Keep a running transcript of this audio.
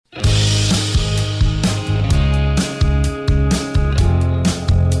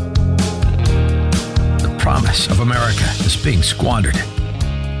of America is being squandered.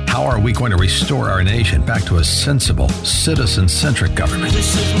 How are we going to restore our nation back to a sensible, citizen-centric government?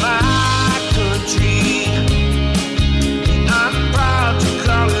 This is my country. I'm proud to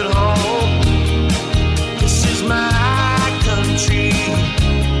call it home. This is my country.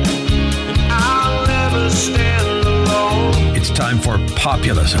 And I'll never stand alone. It's time for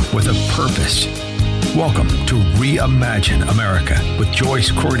populism with a purpose. Welcome to Reimagine America with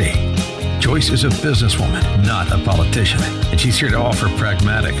Joyce Cordy. Joyce is a businesswoman, not a politician, and she's here to offer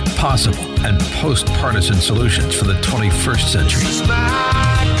pragmatic, possible, and post-partisan solutions for the 21st century. This is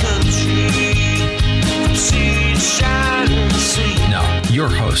my country. See it shine and see. Now, your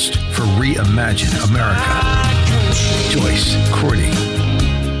host for Reimagine America, Joyce Cordy.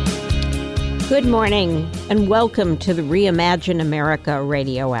 Good morning, and welcome to the Reimagine America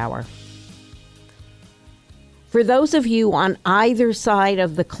Radio Hour. For those of you on either side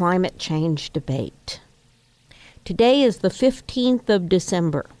of the climate change debate, today is the 15th of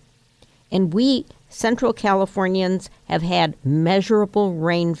December, and we Central Californians have had measurable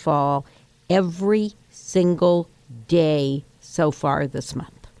rainfall every single day so far this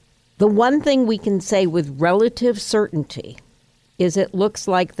month. The one thing we can say with relative certainty is it looks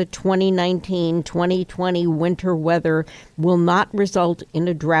like the 2019-2020 winter weather will not result in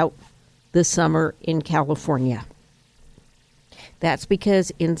a drought this summer in California. That's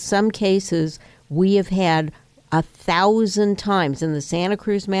because in some cases we have had 1,000 times in the Santa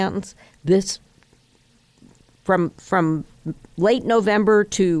Cruz Mountains, this from late November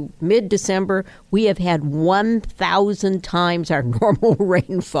to mid-December, we have had 1,000 times our normal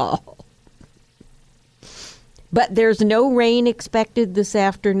rainfall. But there's no rain expected this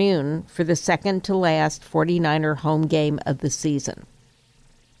afternoon for the second to last 49er home game of the season.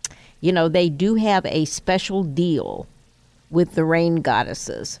 You know, they do have a special deal with the rain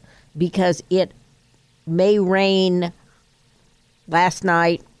goddesses because it may rain last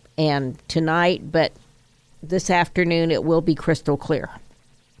night and tonight, but this afternoon it will be crystal clear.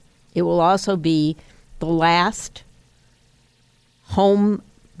 It will also be the last home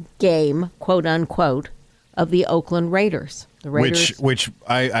game, quote unquote, of the Oakland Raiders. The Raiders, which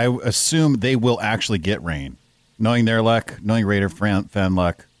I assume they will actually get rain. Knowing their luck, knowing Raider fan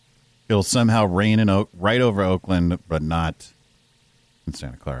luck, it'll somehow rain right over Oakland, but not in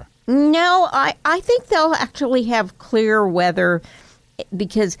Santa Clara. No, I think they'll actually have clear weather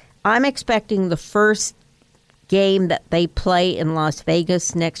because I'm expecting the first game that they play in Las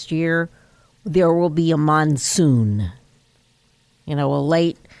Vegas next year, there will be a monsoon. You know,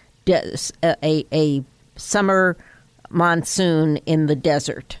 a summer monsoon in the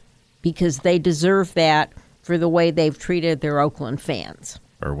desert because they deserve that for the way they've treated their Oakland fans.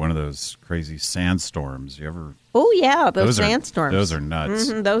 Or one of those crazy sandstorms. You ever? Oh yeah, those sandstorms. Those are nuts.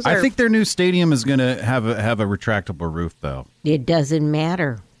 Mm-hmm, I think their new stadium is going to have a retractable roof, though. It doesn't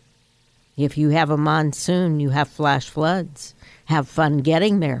matter. If you have a monsoon, you have flash floods. Have fun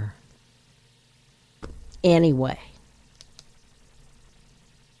getting there. Anyway.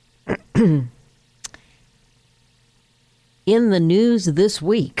 In the news this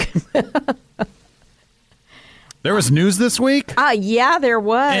week. There was news this week? Yeah, there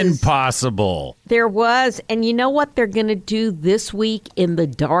was. Impossible. There was. And you know what they're going to do this week in the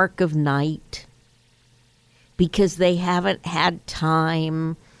dark of night? Because they haven't had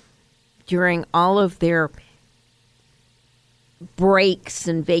time during all of their breaks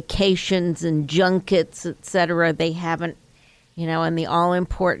and vacations and junkets, etc. They haven't, in the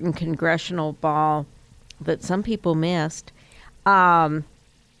all-important congressional ball that some people missed.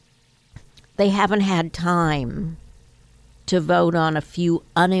 They haven't had time to vote on a few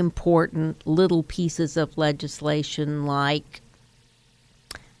unimportant little pieces of legislation like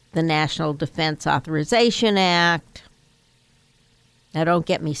the National Defense Authorization Act. Now, don't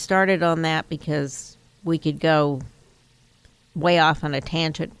get me started on that because we could go way off on a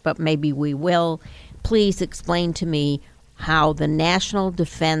tangent, but maybe we will. Please explain to me how the National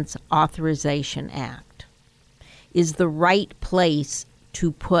Defense Authorization Act is the right place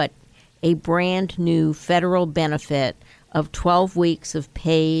to put a brand new federal benefit of 12 weeks of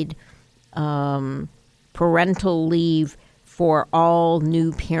paid parental leave for all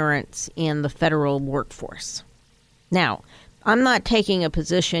new parents in the federal workforce. Now, I'm not taking a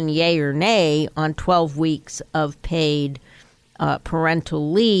position, yay or nay, on 12 weeks of paid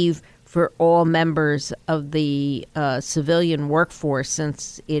parental leave for all members of the civilian workforce,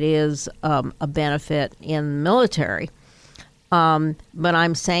 since it is a benefit in the military. But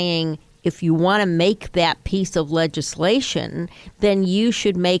I'm saying if you want to make that piece of legislation, then you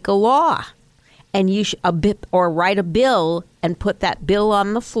should make a law, and you should write a bill and put that bill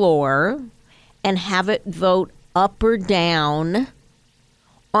on the floor and have it vote up or down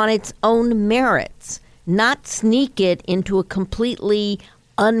on its own merits, not sneak it into a completely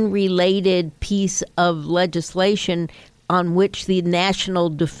unrelated piece of legislation on which the national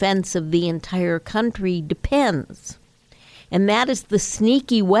defense of the entire country depends. And that is the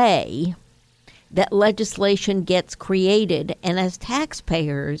sneaky way that legislation gets created. And as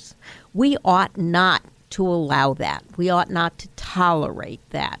taxpayers, we ought not to allow that. We ought not to tolerate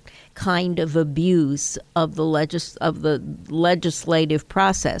that kind of abuse of the legislative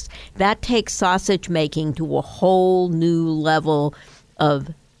process. That takes sausage making to a whole new level of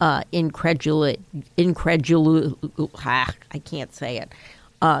I can't say it.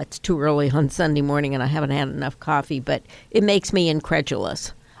 It's too early on Sunday morning and I haven't had enough coffee, but it makes me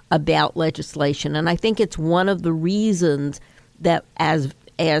incredulous about legislation. And I think it's one of the reasons that as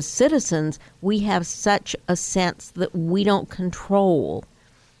citizens, we have such a sense that we don't control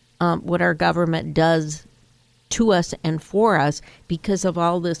what our government does to us and for us because of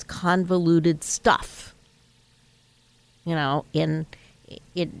all this convoluted stuff. You know, in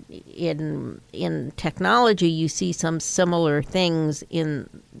technology, you see some similar things in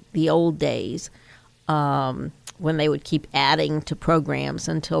the old days when they would keep adding to programs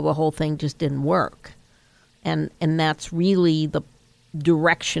until the whole thing just didn't work. And that's really the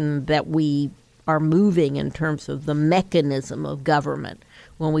direction that we are moving in terms of the mechanism of government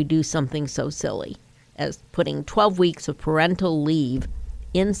when we do something so silly as putting 12 weeks of parental leave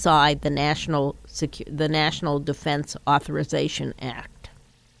inside the National Defense Authorization Act.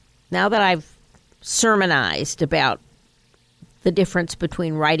 Now that I've sermonized about the difference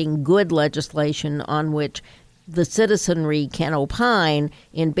between writing good legislation on which the citizenry can opine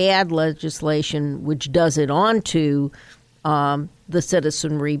in bad legislation which does it onto the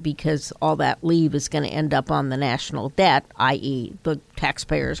citizenry because all that leave is going to end up on the national debt, i.e. the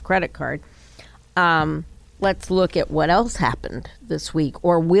taxpayer's credit card. Let's look at what else happened this week,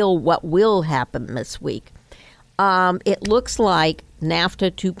 or what will happen this week. It looks like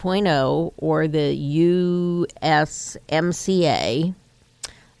NAFTA 2.0, or the USMCA,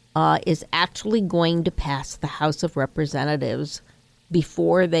 is actually going to pass the House of Representatives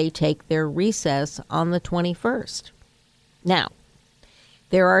before they take their recess on the 21st. Now,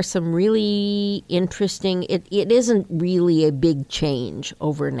 there are some really interesting, it isn't really a big change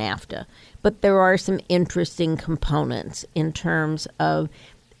over NAFTA, but there are some interesting components in terms of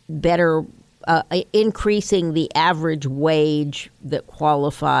better increasing the average wage that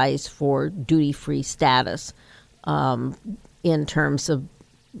qualifies for duty-free status in terms of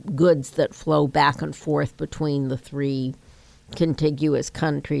goods that flow back and forth between the three contiguous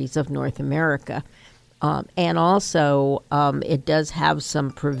countries of North America. And also, it does have some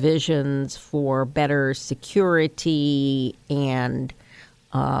provisions for better security and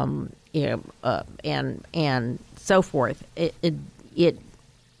and so forth. It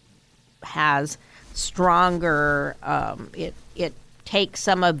has stronger. It takes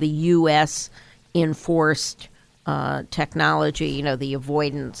some of the U.S. enforced technology, you know, the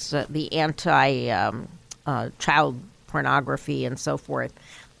avoidance, the anti child pornography and so forth.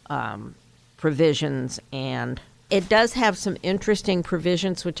 Provisions, and it does have some interesting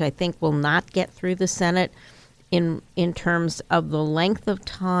provisions which I think will not get through the Senate in terms of the length of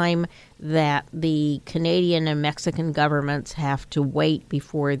time that the Canadian and Mexican governments have to wait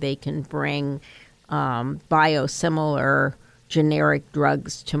before they can bring biosimilar generic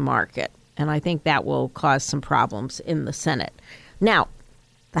drugs to market. And I think that will cause some problems in the Senate. Now,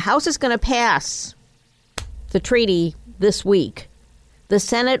 the House is going to pass the treaty this week. The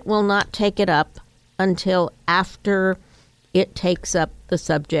Senate will not take it up until after it takes up the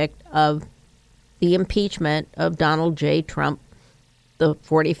subject of the impeachment of Donald J. Trump, the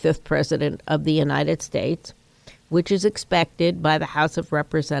 45th President of the United States, which is expected by the House of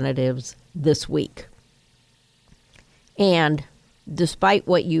Representatives this week. And despite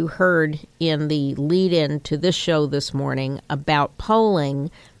what you heard in the lead-in to this show this morning about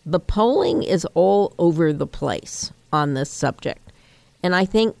polling, the polling is all over the place on this subject. And I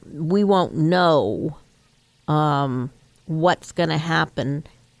think we won't know what's going to happen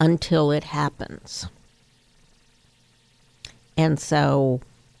until it happens. And so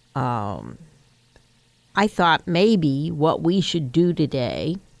I thought maybe what we should do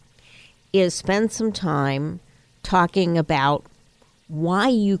today is spend some time talking about why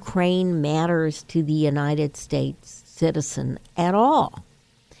Ukraine matters to the United States citizen at all.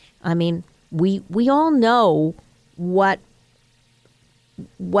 I mean, we all know what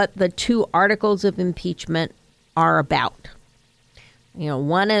the two articles of impeachment are about. You know,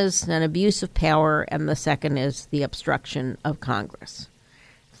 one is an abuse of power and the second is the obstruction of Congress.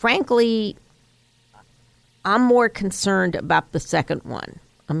 Frankly, I'm more concerned about the second one.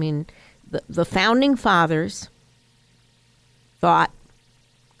 I mean, the founding fathers thought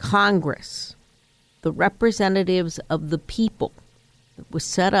Congress, the representatives of the people, was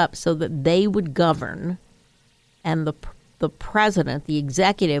set up so that they would govern, and the president, the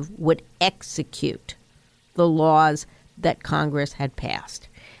executive, would execute the laws that Congress had passed.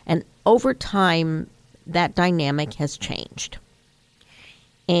 And over time, that dynamic has changed.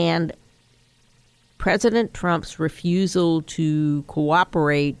 And President Trump's refusal to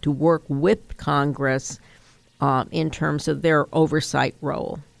cooperate, to work with Congress in terms of their oversight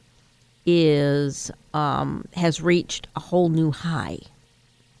role has reached a whole new high.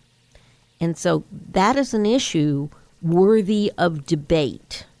 And so that is an issue worthy of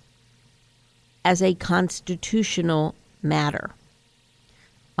debate as a constitutional matter.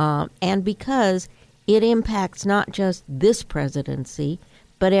 And because it impacts not just this presidency,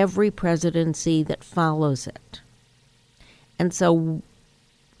 but every presidency that follows it. And so,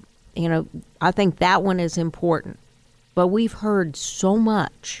 I think that one is important. But we've heard so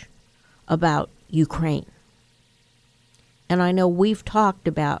much about Ukraine. And I know we've talked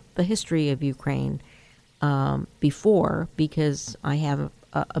about the history of Ukraine before, because I have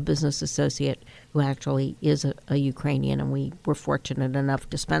a business associate who actually is a Ukrainian, and we were fortunate enough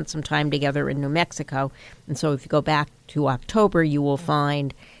to spend some time together in New Mexico. And so if you go back to October, you will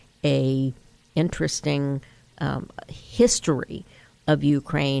find a interesting history of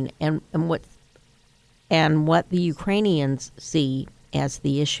Ukraine and what the Ukrainians see as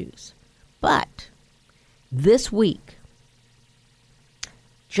the issues. But this week,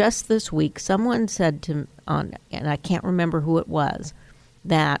 just this week, someone said to and I can't remember who it was,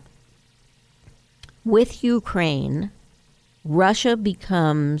 that with Ukraine, Russia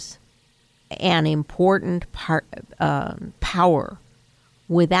becomes an important power.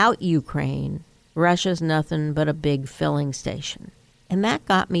 Without Ukraine, Russia's nothing but a big filling station. And that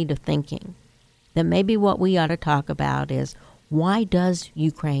got me to thinking that maybe what we ought to talk about is, why does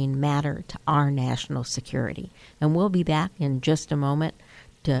Ukraine matter to our national security? And we'll be back in just a moment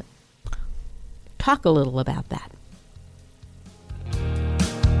to talk a little about that.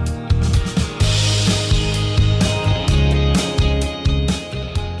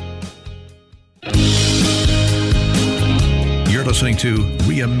 You're listening to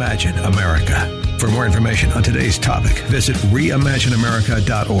Reimagine America. For more information on today's topic, visit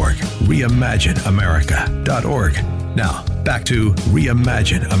reimagineamerica.org. reimagineamerica.org. Now, back to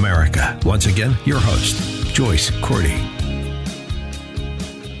Reimagine America. Once again, your host, Joyce Cordy.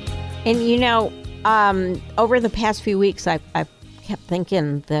 And over the past few weeks, I kept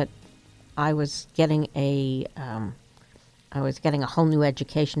thinking that I was getting a whole new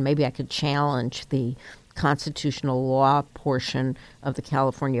education. Maybe I could challenge the constitutional law portion of the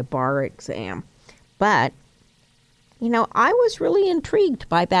California bar exam. But, I was really intrigued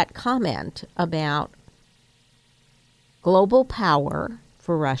by that comment about global power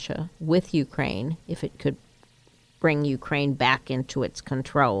for Russia with Ukraine, if it could bring Ukraine back into its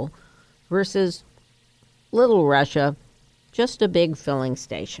control, versus little Russia, just a big filling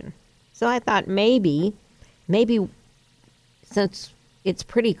station. So I thought maybe since it's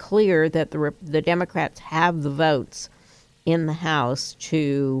pretty clear that the Democrats have the votes in the House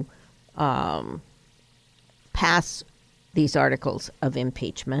to pass these articles of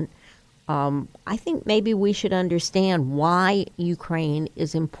impeachment, I think maybe we should understand why Ukraine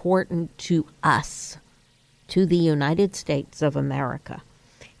is important to us, to the United States of America.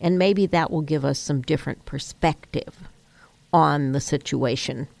 And maybe that will give us some different perspective on the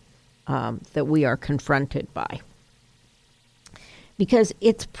situation that we are confronted by. Because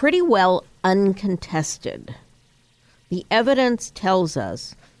it's pretty well uncontested. The evidence tells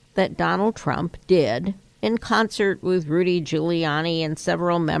us that Donald Trump did, in concert with Rudy Giuliani and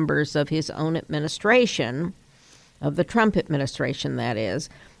several members of his own administration, of the Trump administration, that is,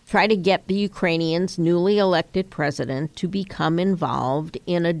 try to get the Ukrainians' newly elected president to become involved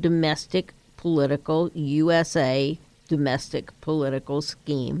in a domestic political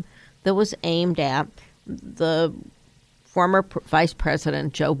scheme that was aimed at the former Vice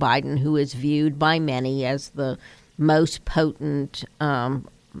President Joe Biden, who is viewed by many as the most potent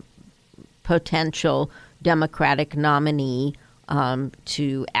potential Democratic nominee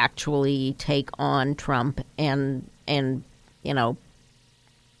to actually take on Trump and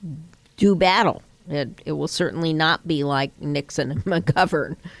do battle. It will certainly not be like Nixon and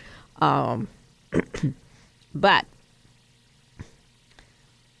McGovern. But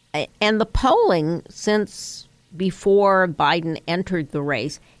the polling since before Biden entered the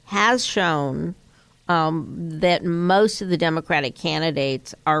race has shown that most of the Democratic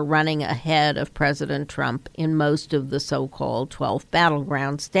candidates are running ahead of President Trump in most of the so-called 12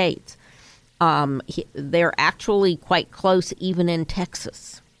 battleground states. They're actually quite close even in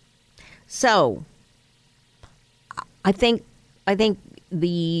Texas. So I think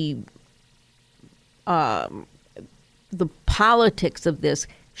the politics of this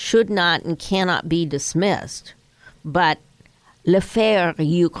should not and cannot be dismissed, but l'affaire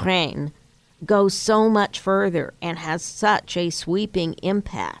Ukraine goes so much further and has such a sweeping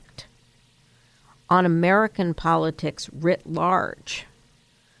impact on American politics writ large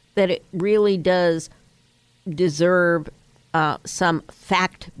that it really does deserve some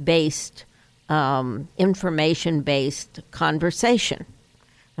fact-based, information-based conversation,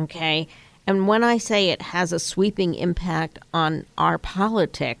 okay? And when I say it has a sweeping impact on our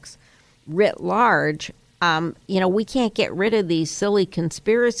politics writ large, we can't get rid of these silly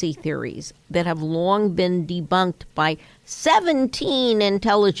conspiracy theories that have long been debunked by 17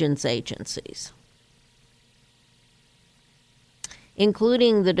 intelligence agencies,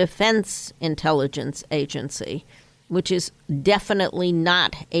 including the Defense Intelligence Agency, which is definitely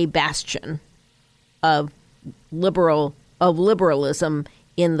not a bastion of liberalism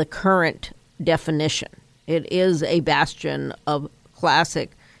in the current definition. It is a bastion of classic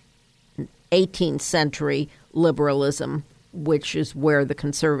 18th century liberalism, which is where the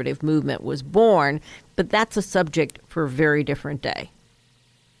conservative movement was born, but that's a subject for a very different day.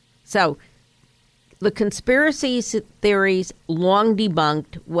 So the conspiracy theories long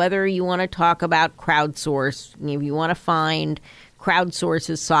debunked, whether you want to talk about crowdsource, if you want to find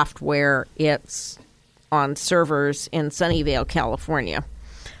crowdsource's software, it's on servers in Sunnyvale, California.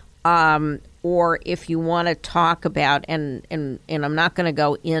 Or if you want to talk about, and I'm not going to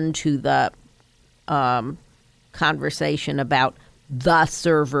go into the conversation about the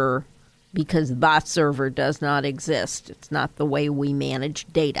server, because the server does not exist. It's not the way we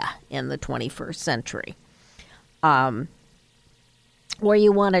manage data in the 21st century. Or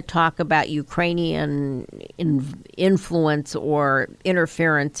you want to talk about Ukrainian influence or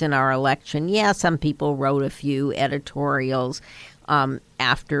interference in our election. Yeah, some people wrote a few editorials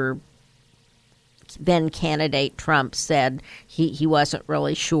after then candidate Trump said he wasn't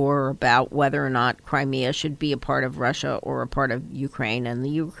really sure about whether or not Crimea should be a part of Russia or a part of Ukraine. And the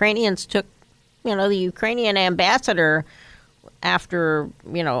Ukrainians took, the Ukrainian ambassador, after,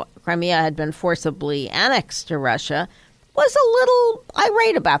 Crimea had been forcibly annexed to Russia, was a little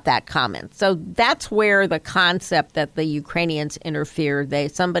irate about that comment. So that's where the concept that the Ukrainians interfered,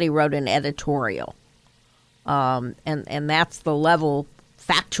 somebody wrote an editorial. And that's the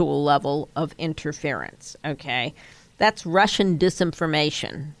factual level of interference, okay? That's Russian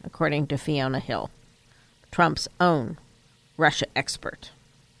disinformation, according to Fiona Hill, Trump's own Russia expert.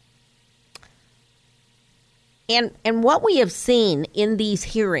 And what we have seen in these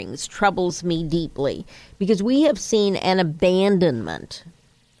hearings troubles me deeply, because we have seen an abandonment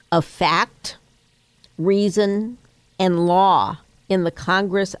of fact, reason, and law in the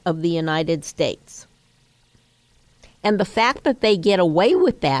Congress of the United States. And the fact that they get away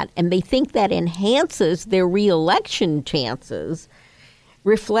with that and they think that enhances their reelection chances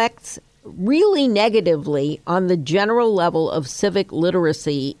reflects really negatively on the general level of civic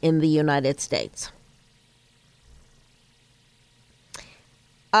literacy in the United States.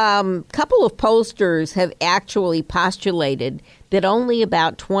 Couple of pollsters have actually postulated that only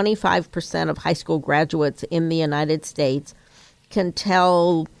about 25% of high school graduates in the United States can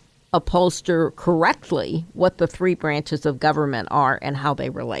tell a pollster correctly what the three branches of government are and how they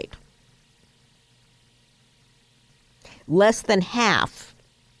relate. Less than half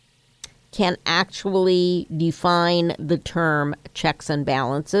can actually define the term checks and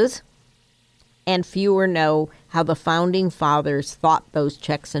balances, and fewer know how the founding fathers thought those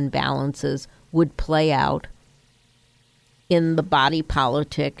checks and balances would play out in the body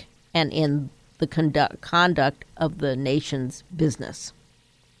politic and in the conduct of the nation's business.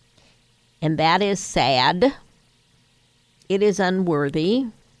 And that is sad. It is unworthy.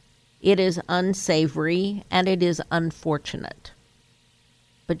 It is unsavory, and it is unfortunate.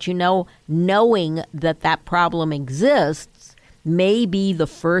 But knowing that problem exists may be the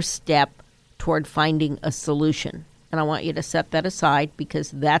first step toward finding a solution. And I want you to set that aside, because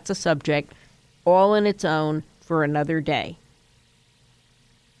that's a subject all in its own for another day.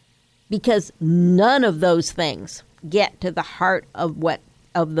 Because none of those things get to the heart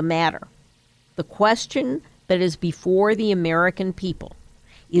of the matter. The question that is before the American people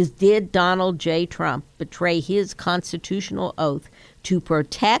is, did Donald J. Trump betray his constitutional oath to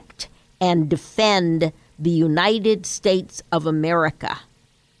protect and defend the United States of America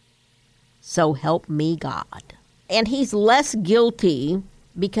So help me God. And he's less guilty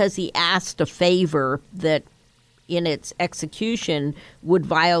because he asked a favor that in its execution would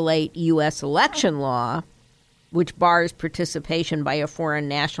violate U.S. election law, which bars participation by a foreign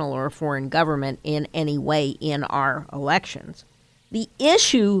national or a foreign government in any way in our elections. The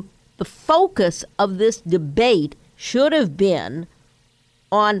issue, the focus of this debate should have been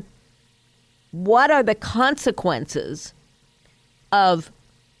on what are the consequences of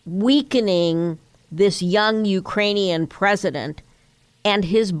weakening this young Ukrainian president and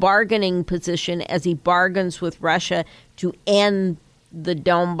his bargaining position as he bargains with Russia to end the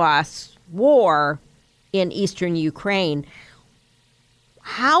Donbass war in eastern Ukraine.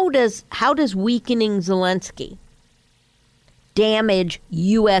 How does weakening Zelensky damage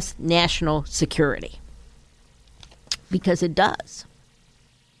U.S. national security? Because it does.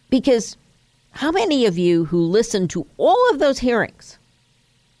 Because how many of you who listened to all of those hearings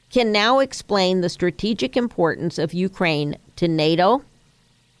can now explain the strategic importance of Ukraine to NATO,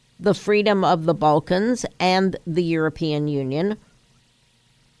 the freedom of the Balkans, and the European Union?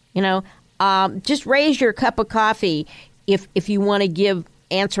 You know, just raise your cup of coffee if you want to give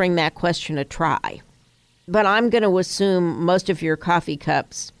answering that question a try. But I'm going to assume most of your coffee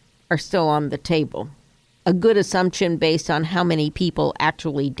cups are still on the table. A good assumption based on how many people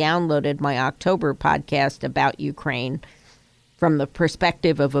actually downloaded my October podcast about Ukraine from the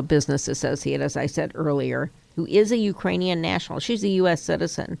perspective of a business associate, as I said earlier, who is a Ukrainian national. She's a U.S.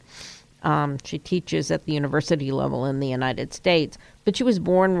 citizen. She teaches at the university level in the United States, but she was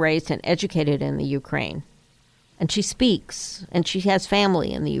born, raised, and educated in the Ukraine. And she speaks, and she has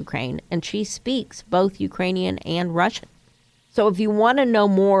family in the Ukraine, and she speaks both Ukrainian and Russian. So if you want to know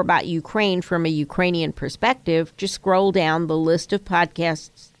more about Ukraine from a Ukrainian perspective, just scroll down the list of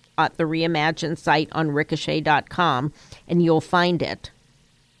podcasts at the Reimagine site on ricochet.com, and you'll find it.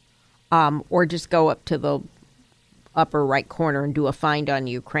 Or just go up to the upper right corner and do a find on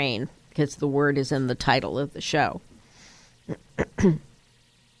Ukraine, because the word is in the title of the show.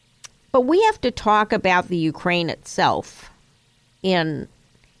 But we have to talk about the Ukraine itself in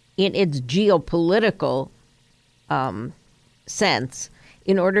its geopolitical sense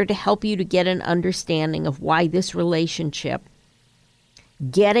in order to help you to get an understanding of why this relationship,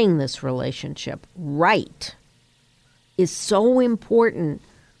 getting this relationship right, is so important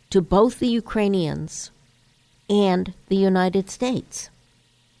to both the Ukrainians and the United States.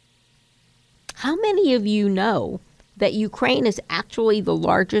 How many of you know that Ukraine is actually the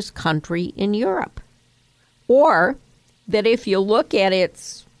largest country in Europe? Or that if you look at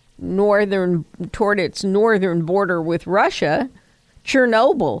its northern border with Russia,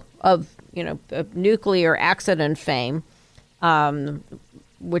 Chernobyl of nuclear accident fame,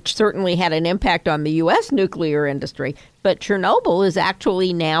 which certainly had an impact on the U.S. nuclear industry, but Chernobyl is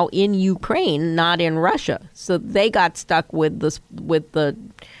actually now in Ukraine, not in Russia. So they got stuck with the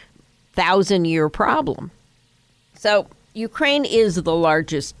 1,000-year problem. So Ukraine is the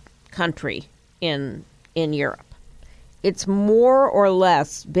largest country in Europe. It's more or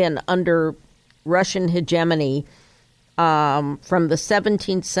less been under Russian hegemony from the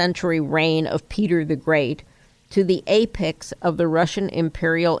 17th century reign of Peter the Great to the apex of the Russian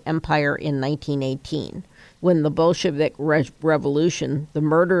Imperial Empire in 1918, when the Bolshevik Revolution, the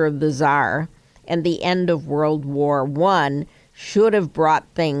murder of the Tsar, and the end of World War I should have brought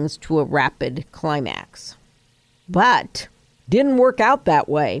things to a rapid climax. But didn't work out that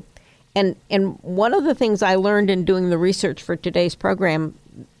way. And one of the things I learned in doing the research for today's program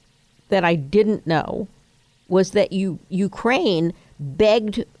that I didn't know was that Ukraine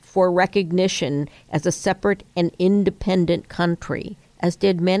begged for recognition as a separate and independent country, as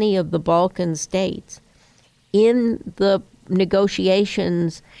did many of the Balkan states, in the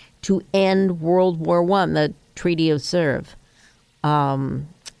negotiations to end World War I, the Treaty of Sèvres. And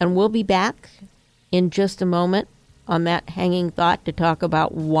we'll be back in just a moment on that hanging thought to talk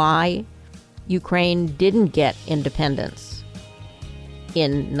about why Ukraine didn't get independence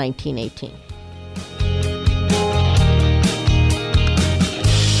in 1918.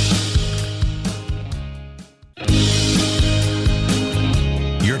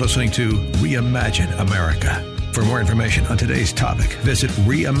 You're listening to Reimagine America. For more information on today's topic, visit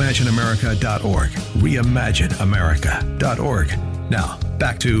reimagineamerica.org. reimagineamerica.org. Now,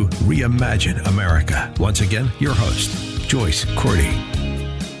 back to Reimagine America. Once again, your host, Joyce Cordy.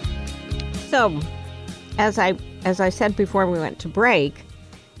 So, as I said before we went to break,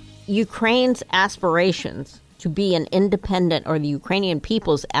 Ukraine's aspirations to be an independent, or the Ukrainian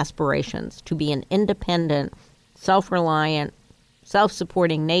people's aspirations to be an independent, self-reliant,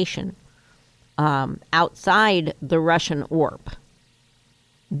 self-supporting nation outside the Russian orb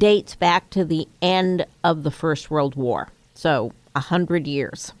dates back to the end of the First World War, so 100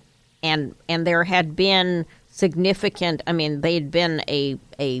 years. And there had been significant, I mean, they had been a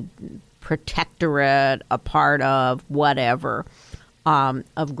protectorate, a part of whatever,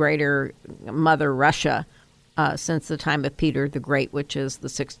 of Greater Mother Russia since the time of Peter the Great, which is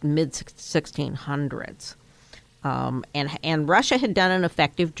the mid-1600s. And Russia had done an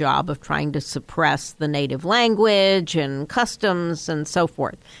effective job of trying to suppress the native language and customs and so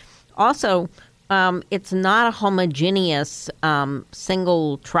forth. Also, it's not a homogeneous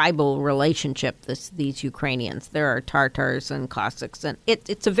single tribal relationship, these Ukrainians. There are Tartars and Cossacks, and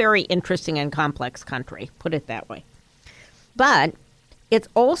it's a very interesting and complex country, put it that way. But it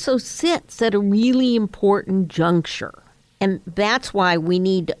also sits at a really important juncture, and that's why we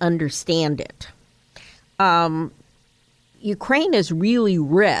need to understand it. Ukraine is really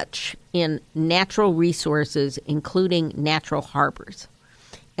rich in natural resources, including natural harbors.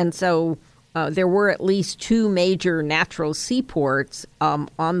 And so there were at least two major natural seaports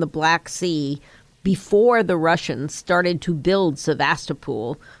on the Black Sea before the Russians started to build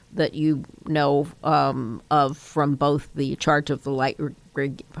Sevastopol, that you know of from both the charge of the Light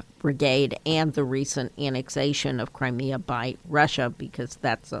Brigade and the recent annexation of Crimea by Russia, because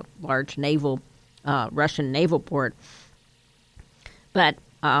that's a large Russian naval port. But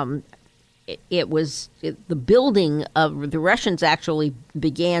the building of the Russians actually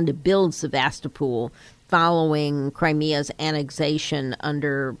began to build Sevastopol following Crimea's annexation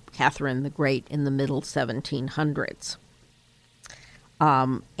under Catherine the Great in the middle 1700s.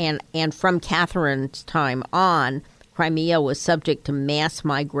 And from Catherine's time on, Crimea was subject to mass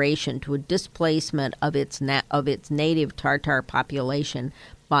migration, to a displacement of its native Tatar population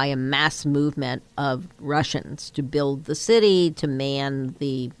by a mass movement of Russians to build the city, to man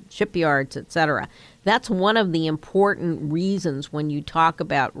the shipyards, etc. That's one of the important reasons when you talk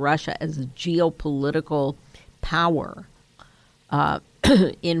about Russia as a geopolitical power.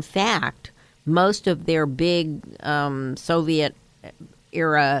 In fact, most of their big Soviet-era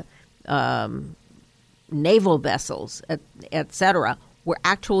naval vessels, etc., were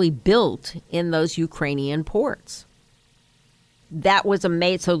actually built in those Ukrainian ports. That was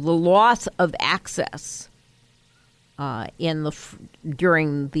so the loss of access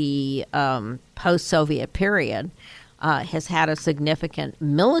during the post-Soviet period has had a significant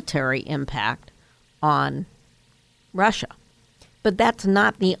military impact on Russia. But that's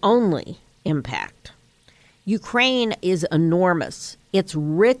not the only impact. Ukraine is enormous. It's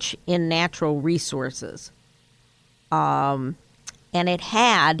rich in natural resources. And it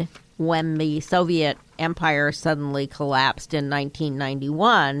had, when the Soviet Empire suddenly collapsed in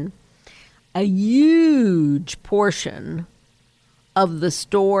 1991, a huge portion of the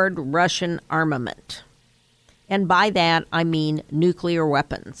stored Russian armament. And by that, I mean nuclear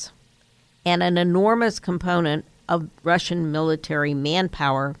weapons, and an enormous component of Russian military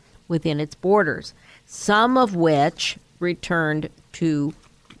manpower within its borders, some of which returned to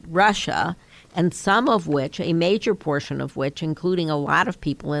Russia, and some of which, a major portion of which, including a lot of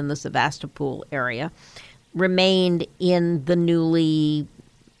people in the Sevastopol area, remained in the newly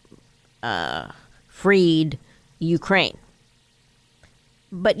freed Ukraine.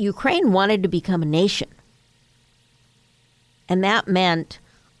 But Ukraine wanted to become a nation. And that meant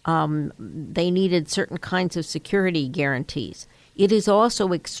they needed certain kinds of security guarantees. It is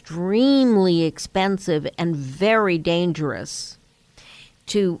also extremely expensive and very dangerous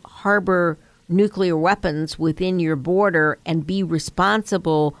to harbor nuclear weapons within your border and be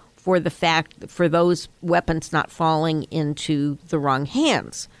responsible for those weapons not falling into the wrong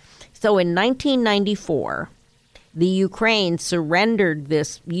hands. So in 1994, the Ukraine surrendered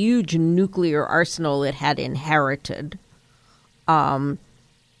this huge nuclear arsenal it had inherited in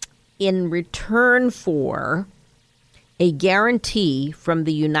return for a guarantee from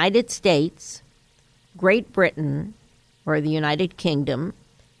the United States, Great Britain, or the United Kingdom.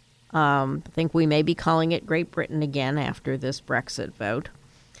 I think we may be calling it Great Britain again after this Brexit vote.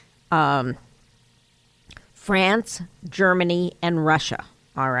 France, Germany, and Russia.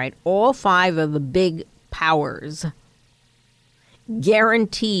 All right, all five of the big powers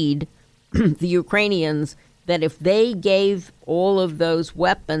guaranteed the Ukrainians that if they gave all of those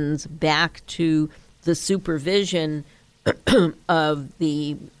weapons back to the supervision of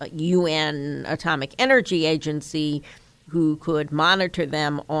the UN Atomic Energy Agency, who could monitor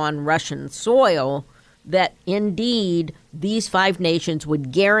them on Russian soil, that indeed these five nations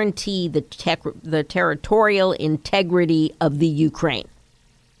would guarantee the territorial integrity of the Ukraine.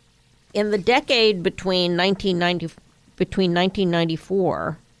 In the decade between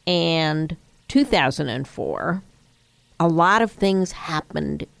 1994 and 2004, a lot of things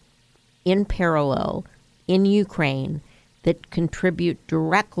happened in parallel in Ukraine that contribute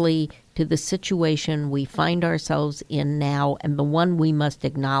directly to the situation we find ourselves in now and the one we must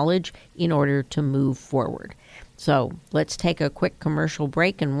acknowledge in order to move forward. So let's take a quick commercial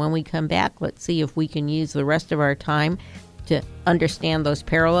break, and when we come back, let's see if we can use the rest of our time to understand those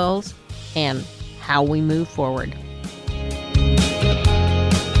parallels and how we move forward.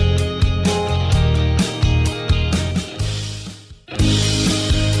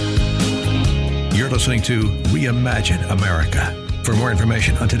 You're listening to Reimagine America. For more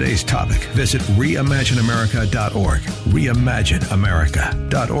information on today's topic, visit reimagineamerica.org.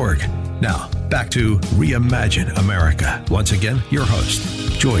 Reimagineamerica.org. Now, back to Reimagine America. Once again, your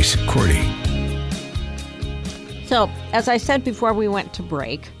host, Joyce Cordy. So, as I said before we went to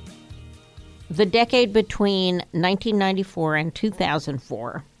break, the decade between 1994 and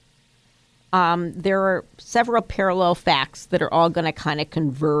 2004, there are several parallel facts that are all going to kind of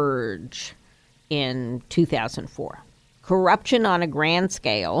converge in 2004. Corruption on a grand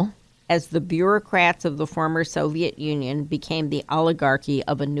scale, as the bureaucrats of the former Soviet Union became the oligarchy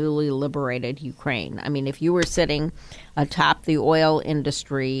of a newly liberated Ukraine. I mean, if you were sitting atop the oil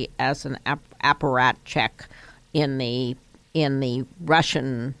industry as an apparatchik in the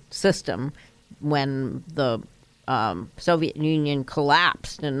Russian system when the Soviet Union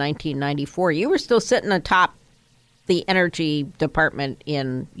collapsed in 1994, you were still sitting atop the energy department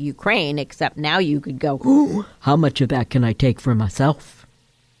in Ukraine, except now you could go, "Ooh, how much of that can I take for myself?"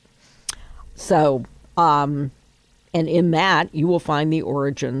 So, and in that, you will find the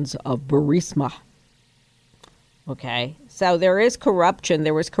origins of Burisma. Okay, so there is corruption.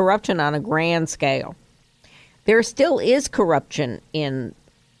 There was corruption on a grand scale. There still is corruption in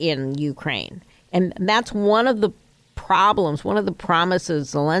Ukraine. And that's one of the problems, one of the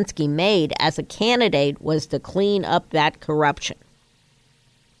promises Zelensky made as a candidate was to clean up that corruption.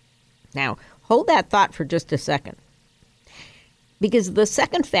 Now, hold that thought for just a second. Because the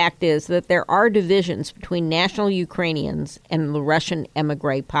second fact is that there are divisions between national Ukrainians and the Russian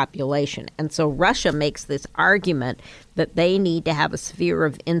emigre population. And so Russia makes this argument that they need to have a sphere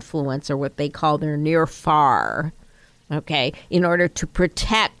of influence, or what they call their near far, okay, in order to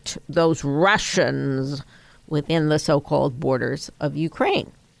protect those Russians within the so-called borders of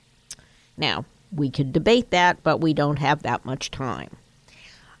Ukraine. Now, we could debate that, but we don't have that much time.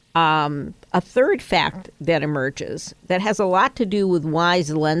 A third fact that emerges that has a lot to do with why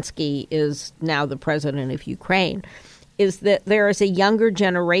Zelensky is now the president of Ukraine is that there is a younger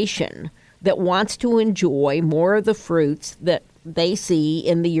generation that wants to enjoy more of the fruits that they see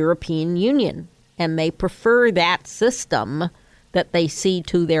in the European Union. And they prefer that system that they see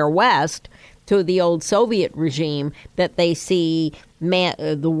to their west to the old Soviet regime that they see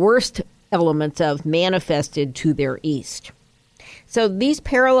the worst elements of manifested to their east. So these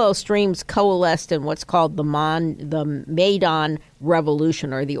parallel streams coalesced in what's called the Maidan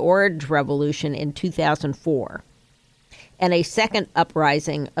Revolution, or the Orange Revolution, in 2004, and a second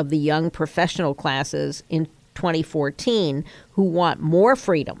uprising of the young professional classes in 2014 who want more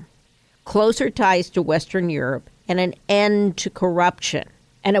freedom, closer ties to Western Europe, and an end to corruption.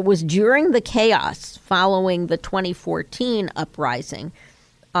 And it was during the chaos following the 2014 uprising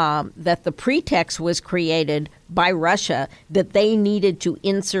that the pretext was created by Russia that they needed to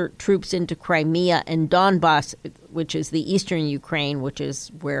insert troops into Crimea and Donbass, which is the eastern Ukraine, which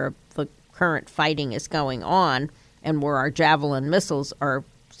is where the current fighting is going on and where our Javelin missiles are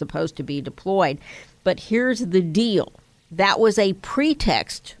supposed to be deployed. But here's the deal. That was a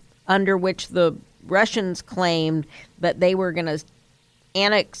pretext under which the Russians claimed that they were going to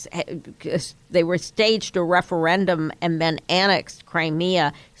they were staged a referendum and then annexed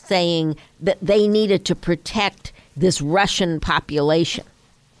Crimea, saying that they needed to protect this Russian population,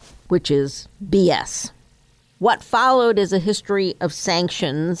 which is BS. What followed is a history of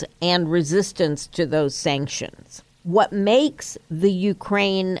sanctions and resistance to those sanctions. What makes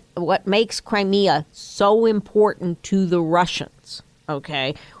Crimea so important to the Russians,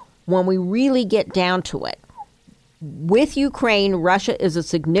 okay, when we really get down to it, with Ukraine, Russia is a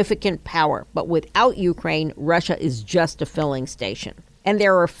significant power, but without Ukraine, Russia is just a filling station. And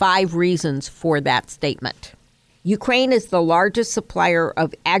there are 5 reasons for that statement. Ukraine is the largest supplier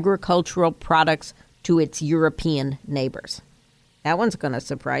of agricultural products to its European neighbors. That one's going to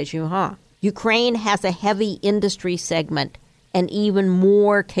surprise you, huh? Ukraine has a heavy industry segment and even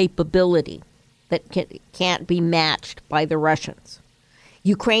more capability that can't be matched by the Russians.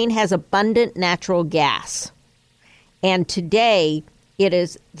 Ukraine has abundant natural gas. And today, it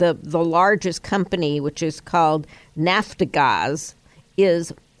is the largest company, which is called Naftogaz,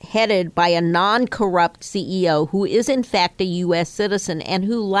 is headed by a non-corrupt CEO who is in fact a U.S. citizen and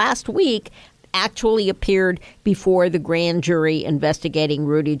who last week actually appeared before the grand jury investigating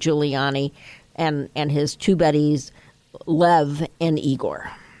Rudy Giuliani and his two buddies, Lev and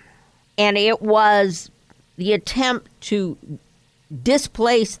Igor. And it was the attempt to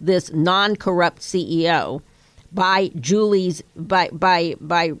displace this non-corrupt CEO by Giuliani's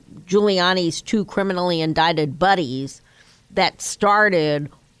two criminally indicted buddies that started,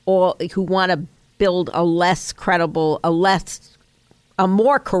 or who want to build a less credible, a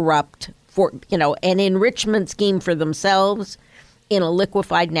more corrupt, an enrichment scheme for themselves in a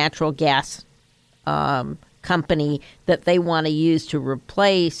liquefied natural gas company that they want to use to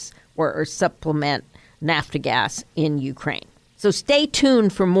replace or supplement Naftogaz in Ukraine. So stay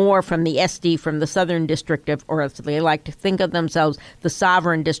tuned for more from the SD, from the Southern District of, or as they like to think of themselves, the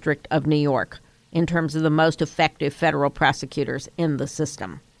Sovereign District of New York, in terms of the most effective federal prosecutors in the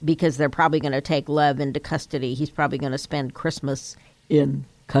system, because they're probably going to take Lev into custody. He's probably going to spend Christmas in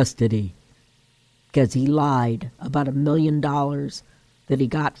custody because he lied about $1 million that he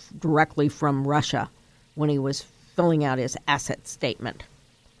got directly from Russia when he was filling out his asset statement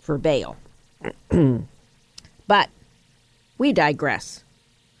for bail. But we digress,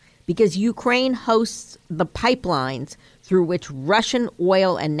 because Ukraine hosts the pipelines through which Russian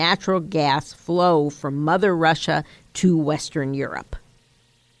oil and natural gas flow from Mother Russia to Western Europe.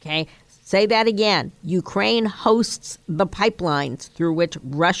 Okay, say that again. Ukraine hosts the pipelines through which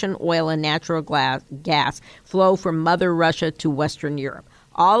Russian oil and natural gas flow from Mother Russia to Western Europe.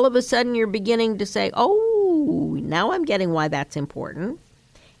 All of a sudden, you're beginning to say, oh, now I'm getting why that's important.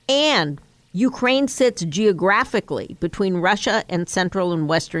 And Ukraine sits geographically between Russia and Central and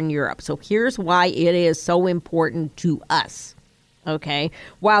Western Europe. So here's why it is so important to us, okay?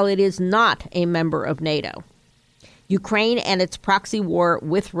 While it is not a member of NATO, Ukraine and its proxy war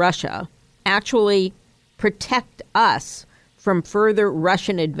with Russia actually protect us from further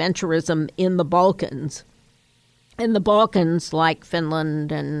Russian adventurism in the Balkans. And the Balkans, like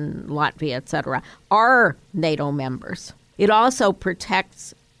Finland and Latvia, etc., are NATO members. It also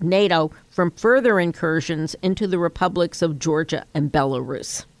protects NATO from further incursions into the republics of Georgia and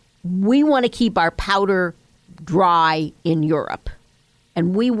Belarus. We want to keep our powder dry in Europe,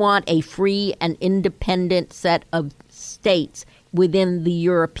 and we want a free and independent set of states within the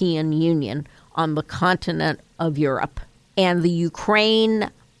European Union on the continent of Europe. And the Ukraine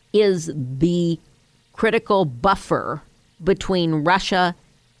is the critical buffer between Russia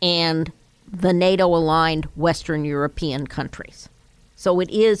and the NATO-aligned Western European countries. So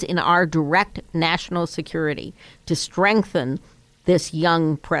it is in our direct national security to strengthen this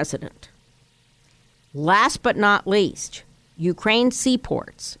young president. Last but not least, Ukraine's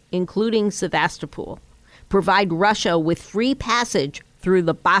seaports, including Sevastopol, provide Russia with free passage through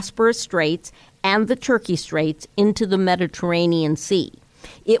the Bosporus Straits and the Turkey Straits into the Mediterranean Sea.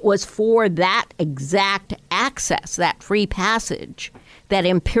 It was for that exact access, that free passage, that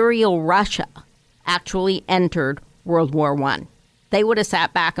Imperial Russia actually entered World War I. They would have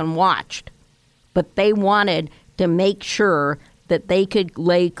sat back and watched, but they wanted to make sure that they could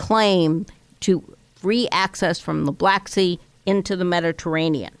lay claim to free access from the Black Sea into the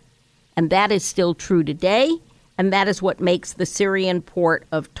Mediterranean. And that is still true today, and that is what makes the Syrian port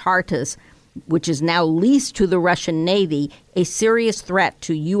of Tartus, which is now leased to the Russian Navy, a serious threat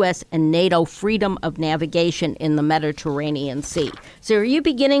to U.S. and NATO freedom of navigation in the Mediterranean Sea. So are you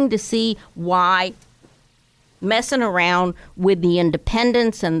beginning to see why messing around with the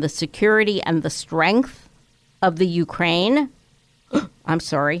independence and the security and the strength of the Ukraine? I'm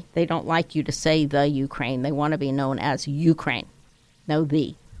sorry, they don't like you to say the Ukraine. They want to be known as Ukraine. No,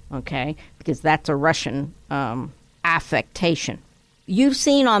 the, okay? Because that's a Russian affectation. You've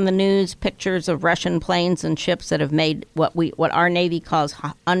seen on the news pictures of Russian planes and ships that have made what our Navy calls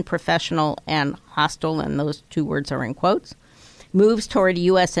unprofessional and hostile, and those two words are in quotes, moves toward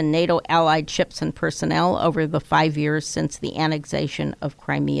U.S. and NATO allied ships and personnel over the 5 years since the annexation of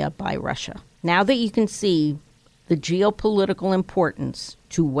Crimea by Russia. Now that you can see the geopolitical importance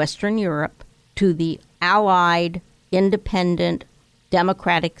to Western Europe, to the allied, independent,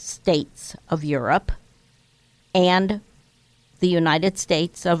 democratic states of Europe, and the United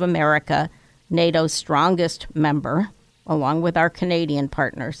States of America, NATO's strongest member, along with our Canadian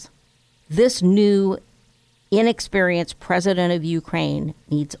partners, this new inexperienced president of Ukraine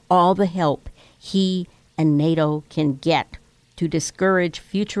needs all the help he and NATO can get to discourage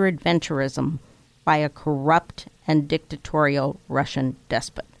future adventurism by a corrupt and dictatorial Russian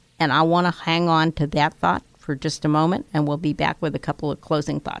despot. And I want to hang on to that thought for just a moment, and we'll be back with a couple of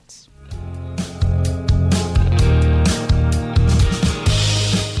closing thoughts.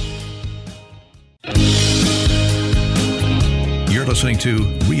 You're listening to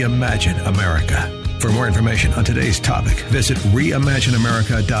Reimagine America. For more information on today's topic, visit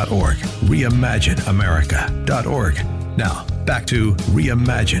reimagineamerica.org. Reimagineamerica.org. Now, back to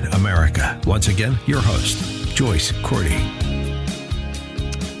Reimagine America. Once again, your host, Joyce Cordy.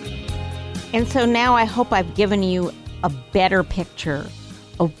 And so now I hope I've given you a better picture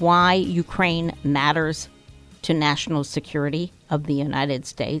of why Ukraine matters to national security of the United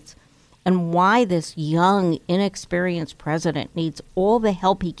States and why this young, inexperienced president needs all the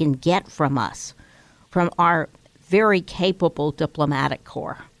help he can get from us, from our very capable diplomatic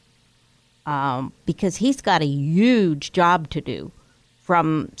corps, because he's got a huge job to do,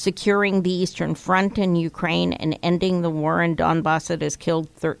 from securing the Eastern Front in Ukraine and ending the war in Donbass that has killed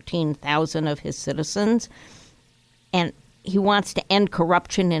 13,000 of his citizens. And he wants to end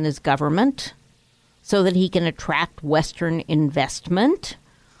corruption in his government so that he can attract Western investment.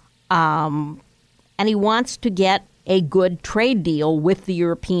 And he wants to get a good trade deal with the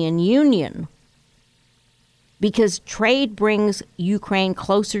European Union, because trade brings Ukraine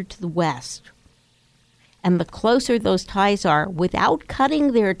closer to the West. And the closer those ties are, without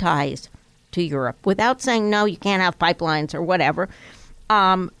cutting their ties to Europe, without saying, no, you can't have pipelines or whatever,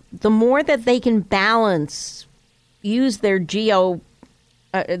 the more that they can balance, use their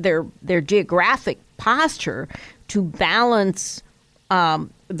geographic posture to balance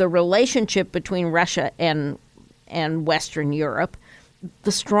the relationship between Russia and Western Europe,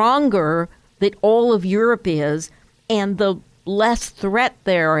 the stronger that all of Europe is, and the less threat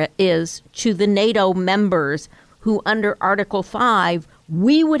there is to the NATO members who, under Article 5,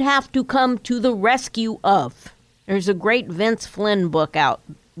 we would have to come to the rescue of. There's a great Vince Flynn book out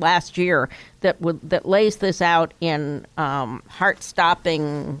last year that lays this out in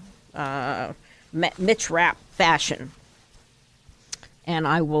heart-stopping Mitch Rapp fashion. And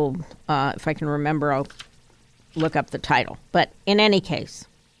I will, if I can remember, I'll look up the title. But in any case,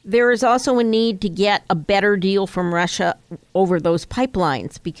 there is also a need to get a better deal from Russia over those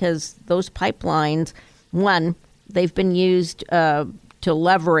pipelines, because those pipelines, one, they've been used to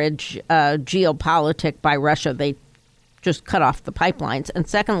leverage geopolitics by Russia. They just cut off the pipelines. And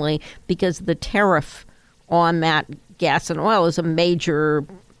secondly, because the tariff on that gas and oil is a major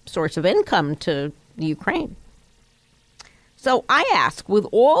source of income to Ukraine. So I ask, with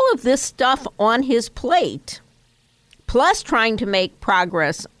all of this stuff on his plate, plus trying to make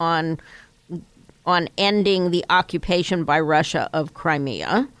progress on ending the occupation by Russia of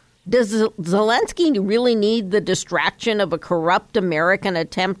Crimea, does Zelensky really need the distraction of a corrupt American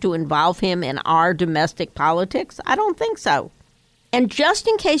attempt to involve him in our domestic politics? I don't think so. And just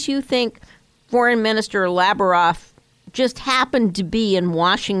in case you think Foreign Minister Lavrov just happened to be in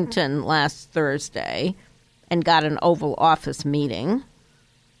Washington last Thursday and got an Oval Office meeting,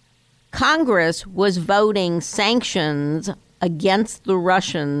 Congress was voting sanctions against the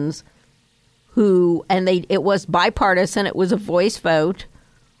Russians it was bipartisan, it was a voice vote,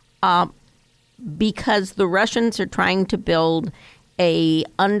 because the Russians are trying to build a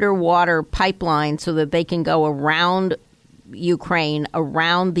underwater pipeline so that they can go around Ukraine,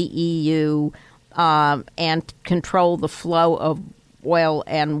 around the EU, and control the flow of oil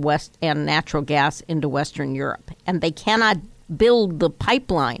and natural gas into Western Europe. And they cannot build the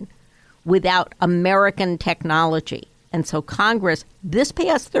pipeline without American technology. And so Congress, this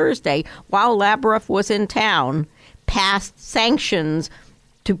past Thursday, while Lavrov was in town, passed sanctions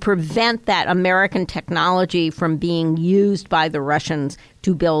to prevent that American technology from being used by the Russians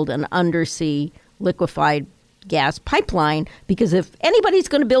to build an undersea liquefied gas pipeline. Because if anybody's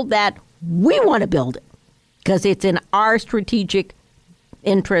going to build that, we want to build it, because it's in our strategic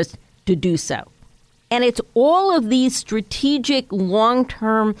interest to do so. And it's all of these strategic,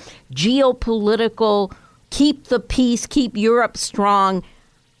 long-term, geopolitical, keep the peace, keep Europe strong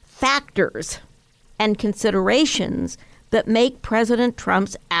factors and considerations that make President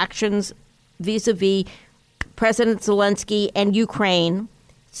Trump's actions vis-a-vis President Zelensky and Ukraine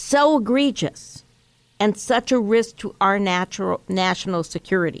so egregious and such a risk to our national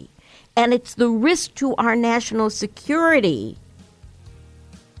security. And it's the risk to our national security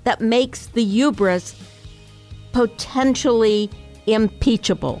that makes the hubris potentially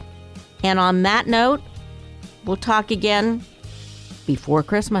impeachable. And on that note, we'll talk again before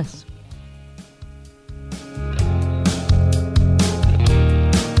Christmas.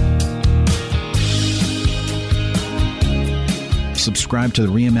 Subscribe to the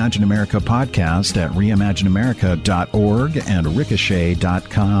Reimagine America podcast at reimagineamerica.org and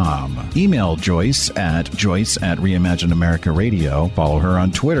ricochet.com. Email Joyce at Reimagineamerica Radio. Follow her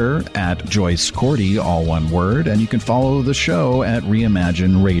on Twitter at Joyce Cordy, all one word, and you can follow the show at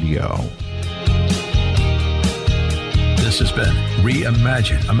Reimagine Radio. This has been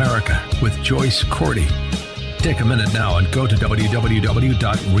Reimagine America with Joyce Cordy. Take a minute now and go to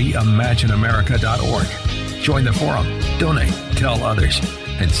www.reimagineamerica.org. Join the forum, donate, tell others,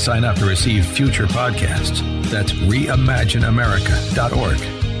 and sign up to receive future podcasts. That's reimagineamerica.org.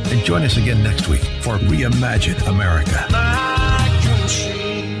 And join us again next week for Reimagine America. My country.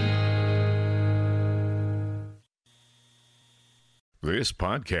 This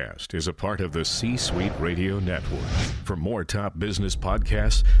podcast is a part of the C-Suite Radio Network. For more top business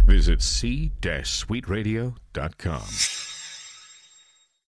podcasts, visit c-suiteradio.com.